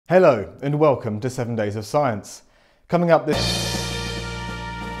Hello and welcome to 7 Days of Science. Coming up this...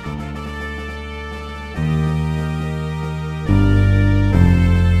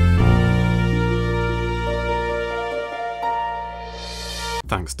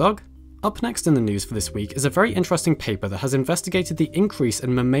 Thanks, Doug. Up next in the news for this week is a very interesting paper that has investigated the increase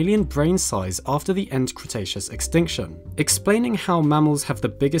in mammalian brain size after the end Cretaceous extinction, explaining how mammals have the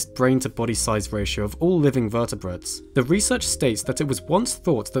biggest brain to body size ratio of all living vertebrates. The research states that it was once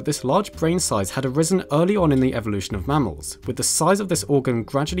thought that this large brain size had arisen early on in the evolution of mammals, with the size of this organ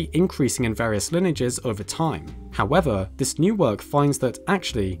gradually increasing in various lineages over time. However, this new work finds that,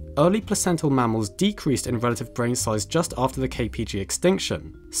 actually, early placental mammals decreased in relative brain size just after the KPG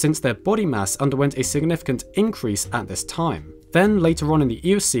extinction, since their body mass underwent a significant increase at this time. Then, later on in the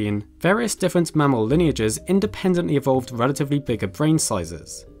Eocene, various different mammal lineages independently evolved relatively bigger brain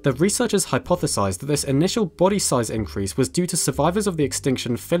sizes. The researchers hypothesized that this initial body size increase was due to survivors of the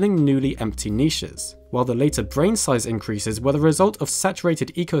extinction filling newly empty niches, while the later brain size increases were the result of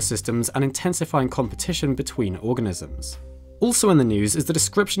saturated ecosystems and intensifying competition between organisms. Also in the news is the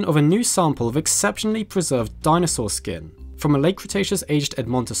description of a new sample of exceptionally preserved dinosaur skin from a late Cretaceous aged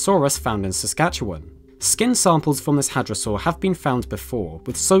Edmontosaurus found in Saskatchewan. Skin samples from this hadrosaur have been found before,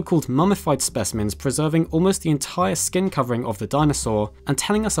 with so-called mummified specimens preserving almost the entire skin covering of the dinosaur and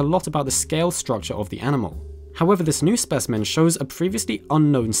telling us a lot about the scale structure of the animal. However, this new specimen shows a previously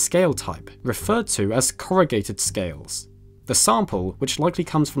unknown scale type, referred to as corrugated scales. The sample, which likely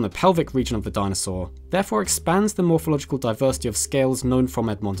comes from the pelvic region of the dinosaur, therefore expands the morphological diversity of scales known from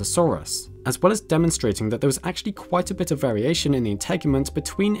Edmontosaurus, as well as demonstrating that there was actually quite a bit of variation in the integument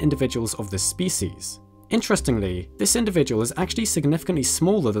between individuals of this species. Interestingly, this individual is actually significantly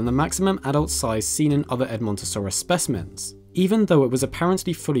smaller than the maximum adult size seen in other Edmontosaurus specimens, even though it was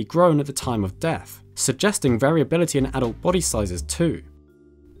apparently fully grown at the time of death, suggesting variability in adult body sizes too.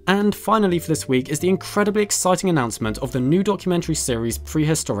 And finally for this week is the incredibly exciting announcement of the new documentary series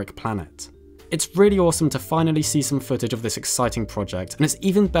Prehistoric Planet. It's really awesome to finally see some footage of this exciting project, and it's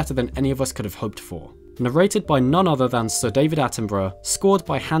even better than any of us could have hoped for. Narrated by none other than Sir David Attenborough, scored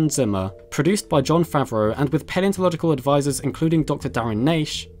by Hans Zimmer, produced by Jon Favreau, and with paleontological advisors including Dr. Darren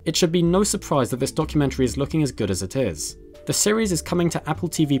Naish, it should be no surprise that this documentary is looking as good as it is. The series is coming to Apple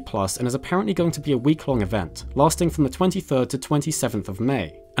TV Plus and is apparently going to be a week-long event, lasting from the 23rd to 27th of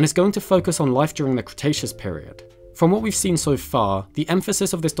May, and is going to focus on life during the Cretaceous period. From what we've seen so far, the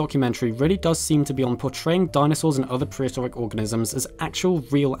emphasis of this documentary really does seem to be on portraying dinosaurs and other prehistoric organisms as actual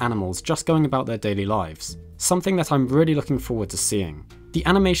real animals just going about their daily lives, something that I'm really looking forward to seeing. The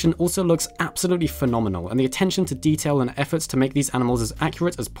animation also looks absolutely phenomenal, and the attention to detail and efforts to make these animals as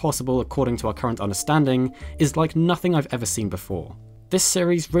accurate as possible according to our current understanding is like nothing I've ever seen before. This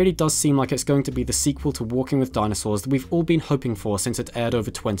series really does seem like it's going to be the sequel to Walking with Dinosaurs that we've all been hoping for since it aired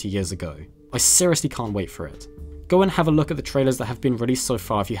over 20 years ago. I seriously can't wait for it. Go and have a look at the trailers that have been released so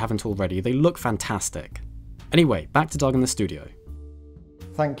far if you haven't already, they look fantastic. Anyway, back to Doug in the studio.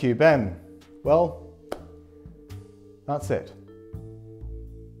 Thank you, Ben. Well, that's it.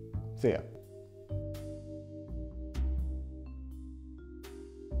 See ya.